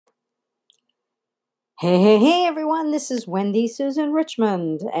Hey, everyone, this is Wendy Susan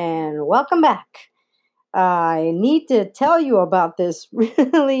Richmond, and welcome back. I need to tell you about this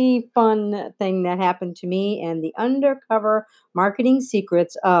really fun thing that happened to me and the undercover marketing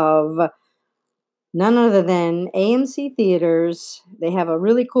secrets of none other than AMC Theaters. They have a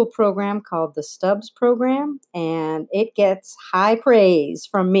really cool program called the Stubbs program, and it gets high praise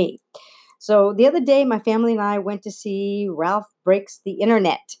from me. So the other day, my family and I went to see Ralph Breaks the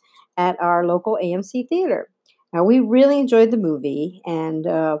Internet at our local AMC theater. Now, we really enjoyed the movie, and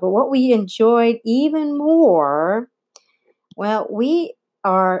but what we enjoyed even more, well, we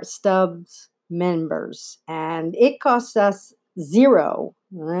are Stubbs members, and it costs us zero.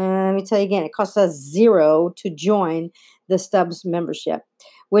 Let me tell you again, it costs us zero to join the Stubbs membership,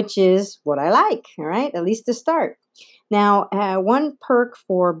 which is what I like, all right, at least to start. Now, one perk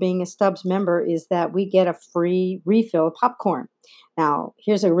for being a Stubbs member is that we get a free refill of popcorn. Now,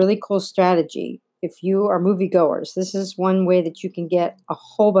 here's a really cool strategy. If you are moviegoers, this is one way that you can get a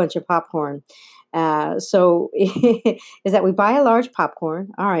whole bunch of popcorn. So, is that we buy a large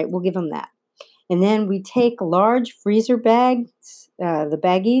popcorn. All right, we'll give them that. And then we take large freezer bags, the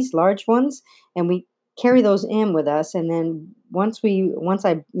baggies, large ones, and we carry those in with us. And then we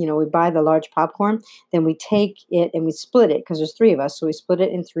buy the large popcorn, then we take it and we split it because there's three of us. So we split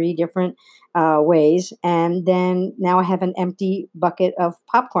it in three different ways. And then now I have an empty bucket of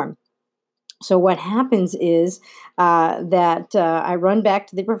popcorn. So what happens is that I run back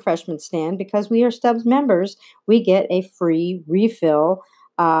to the refreshment stand because we are Stubbs members. We get a free refill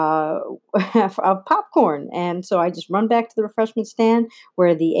uh, of popcorn, and so I just run back to the refreshment stand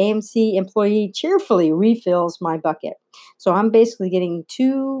where the AMC employee cheerfully refills my bucket. So I'm basically getting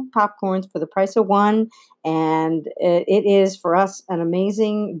two popcorns for the price of one, and it is for us an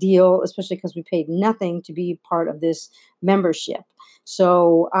amazing deal, especially because we paid nothing to be part of this membership.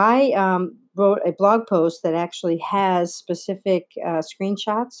 So I wrote a blog post that actually has specific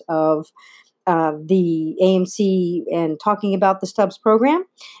screenshots of the AMC and talking about the Stubbs program.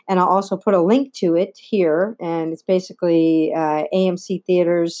 And I'll also put a link to it here. And it's basically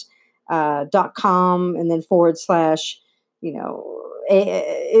amctheaters.com and then forward slash, you know,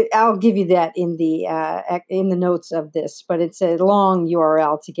 I'll give you that in the notes of this, but it's a long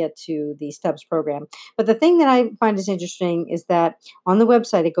URL to get to the Stubbs program. But the thing that I find is interesting is that on the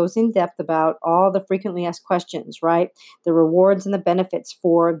website it goes in depth about all the frequently asked questions, right? The rewards and the benefits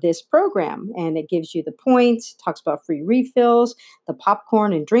for this program, and it gives you the points, talks about free refills, the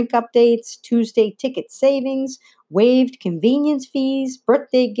popcorn and drink updates, Tuesday ticket savings, waived convenience fees,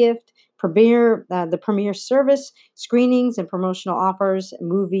 birthday gift, the premiere service, screenings and promotional offers,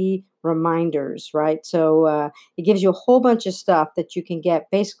 movie reminders, right? So it gives you a whole bunch of stuff that you can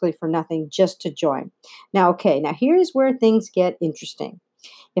get basically for nothing just to join. Now here's where things get interesting.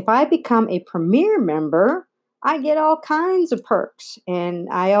 If I become a Premier member, I get all kinds of perks. And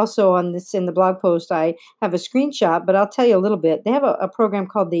I also, on this in the blog post, I have a screenshot, but I'll tell you a little bit. They have a program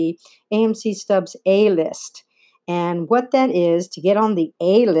called the AMC Stubbs A List. And what that is to get on the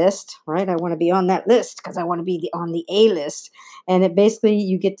A list, right? I want to be on that list because I want to be on the A list. And it basically,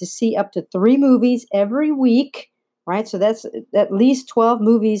 you get to see up to 3 movies every week, right? So that's at least 12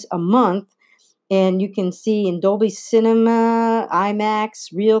 movies a month, and you can see in Dolby Cinema,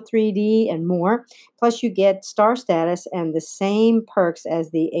 IMAX, Real 3D, and more. Plus, you get star status and the same perks as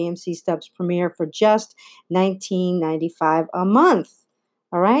the AMC Stubbs Premiere for just $19.95 a month.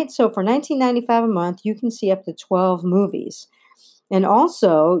 All right, so for $19.95 a month, you can see up to 12 movies. And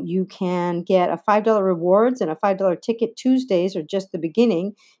also, you can get a $5 rewards and a $5 ticket Tuesdays are just the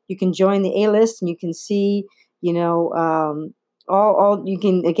beginning. You can join the A list and you can see, you know, all you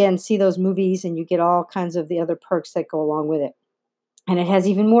can again see those movies and you get all kinds of the other perks that go along with it. And it has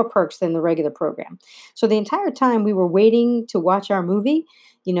even more perks than the regular program. So the entire time we were waiting to watch our movie,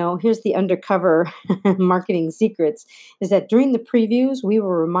 here's the undercover marketing secrets is that during the previews, we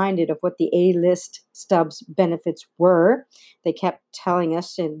were reminded of what the A-list Stubbs benefits were. They kept telling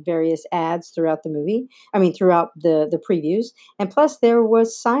us in various ads throughout throughout the previews. And plus there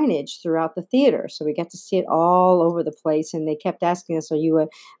was signage throughout the theater. So we got to see it all over the place. And they kept asking us, are you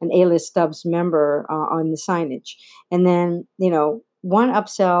an A-list Stubbs member on the signage? And then, one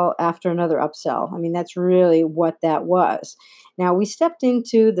upsell after another upsell. I mean, that's really what that was. Now, we stepped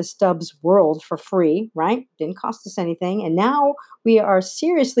into the Stubbs world for free, right? Didn't cost us anything. And now we are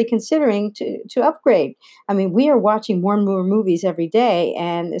seriously considering to upgrade. I mean, we are watching more and more movies every day.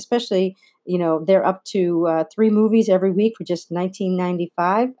 And especially, they're up to 3 movies every week for just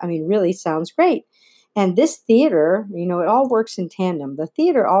 $19.95. I mean, really sounds great. And this theater, it all works in tandem. The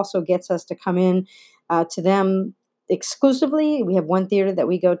theater also gets us to come in to them exclusively. We have one theater that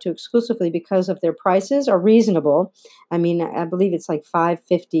we go to exclusively because of their prices are reasonable. I mean, I believe it's like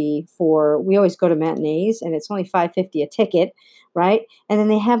 550 for. We always go to matinees, and it's only 550 a ticket, right? And then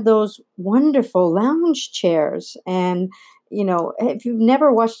they have those wonderful lounge chairs. And if you've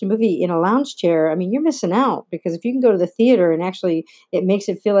never watched a movie in a lounge chair, I mean, you're missing out, because if you can go to the theater and actually it makes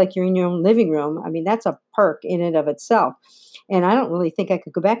it feel like you're in your own living room, I mean, that's a perk in and of itself. And I don't really think I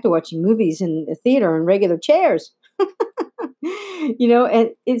could go back to watching movies in the theater in regular chairs. And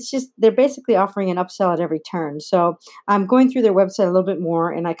it's just they're basically offering an upsell at every turn. So I'm going through their website a little bit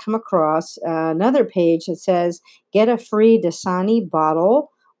more, and I come across another page that says get a free Dasani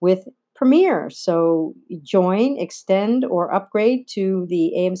bottle with Premiere. So join, extend, or upgrade to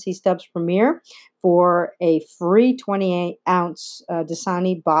the AMC Stubs Premiere for a free 28-ounce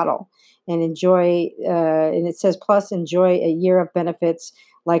Dasani bottle, and enjoy. And it says plus enjoy a year of benefits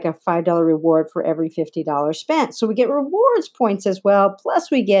like a $5 reward for every $50 spent. So we get rewards points as well. Plus,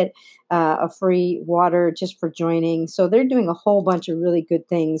 we get a free water just for joining. So they're doing a whole bunch of really good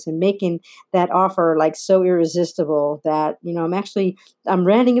things and making that offer like so irresistible that, I'm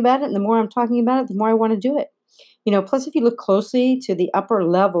ranting about it. And the more I'm talking about it, the more I want to do it. Plus, if you look closely to the upper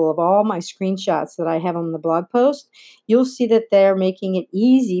level of all my screenshots that I have on the blog post, you'll see that they're making it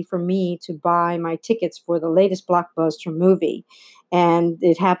easy for me to buy my tickets for the latest blockbuster movie. And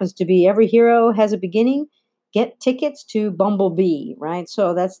it happens to be every hero has a beginning. Get tickets to Bumblebee, right?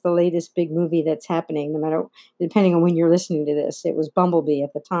 So that's the latest big movie that's happening, no matter, depending on when you're listening to this. It was Bumblebee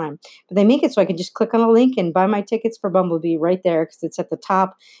at the time. But they make it so I can just click on a link and buy my tickets for Bumblebee right there, because it's at the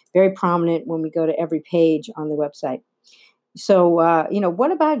top, very prominent when we go to every page on the website. So,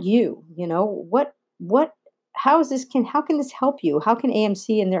 what about you? How can this help you? How can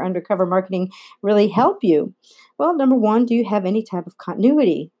AMC and their undercover marketing really help you? Well, number one, do you have any type of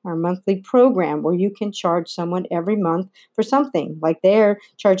continuity or monthly program where you can charge someone every month for something? Like they're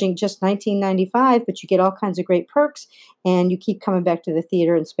charging just $19.95, but you get all kinds of great perks, and you keep coming back to the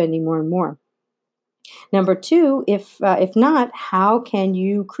theater and spending more and more. Number two, if not, how can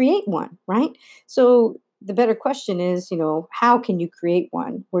you create one, right? So the better question is, how can you create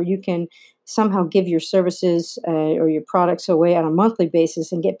one where you can somehow give your services or your products away on a monthly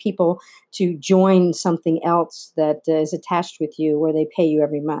basis and get people to join something else that is attached with you where they pay you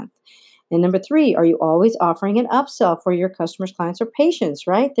every month? And number three, are you always offering an upsell for your customers, clients, or patients,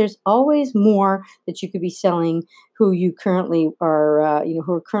 right? There's always more that you could be selling who you currently are,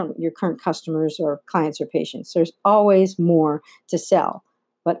 who are your current customers or clients or patients. There's always more to sell,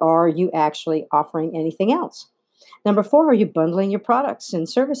 but are you actually offering anything else? Number four, are you bundling your products and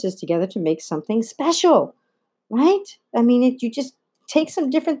services together to make something special? Right? I mean, you just take some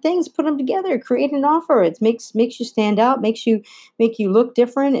different things, put them together, create an offer. It makes you stand out, make you look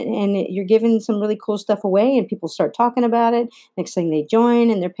different, and you're giving some really cool stuff away, and people start talking about it. Next thing they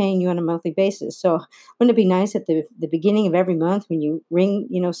join, and they're paying you on a monthly basis. So wouldn't it be nice at the beginning of every month when you ring,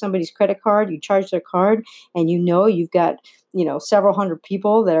 somebody's credit card, you charge their card, and you've got several hundred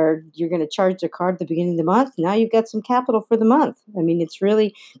people you're going to charge their card at the beginning of the month. Now you've got some capital for the month. I mean, it's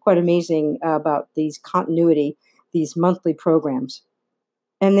really quite amazing about these continuity, these monthly programs.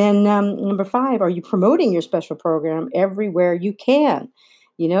 And then number five, are you promoting your special program everywhere you can?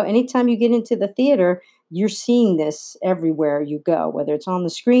 Anytime you get into the theater, you're seeing this everywhere you go, whether it's on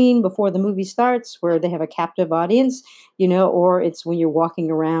the screen before the movie starts where they have a captive audience, or it's when you're walking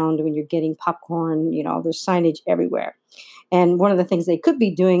around, when you're getting popcorn, there's signage everywhere. And one of the things they could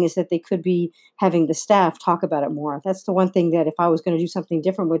be doing is that they could be having the staff talk about it more. That's the one thing that if I was going to do something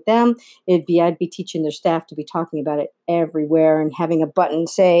different with them, I'd be teaching their staff to be talking about it everywhere and having a button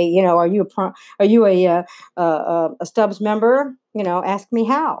say, are you a Stubs member? Ask me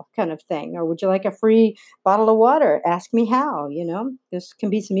how, kind of thing. Or would you like a free bottle of water? Ask me how. This can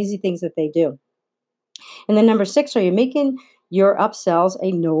be some easy things that they do. And then number six, are you making your upsells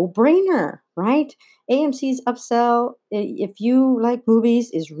a no-brainer, right? AMC's upsell, if you like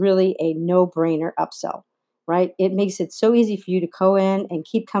movies, is really a no-brainer upsell, right? It makes it so easy for you to go in and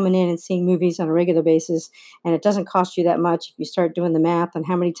keep coming in and seeing movies on a regular basis, and it doesn't cost you that much if you start doing the math on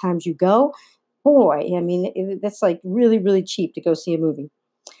how many times you go. Boy, I mean, that's like really, really cheap to go see a movie.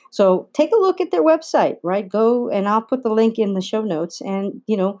 So take a look at their website, right? Go, and I'll put the link in the show notes, and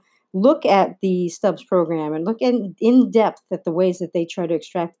look at the Stubs program and look in depth at the ways that they try to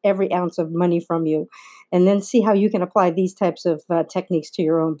extract every ounce of money from you, and then see how you can apply these types of techniques to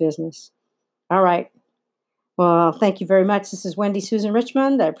your own business. All right. Well, thank you very much. This is Wendy Susan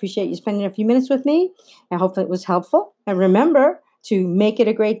Richmond. I appreciate you spending a few minutes with me. I hope it was helpful. And remember to make it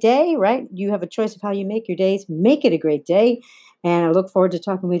a great day, right? You have a choice of how you make your days. Make it a great day. And I look forward to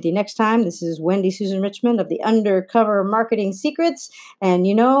talking with you next time. This is Wendy Susan Richmond of the Undercover Marketing Secrets. And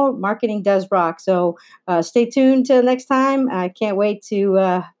marketing does rock. So stay tuned till next time. I can't wait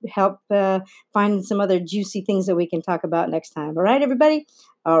to help find some other juicy things that we can talk about next time. All right, everybody?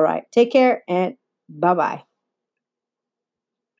 All right. Take care and bye bye.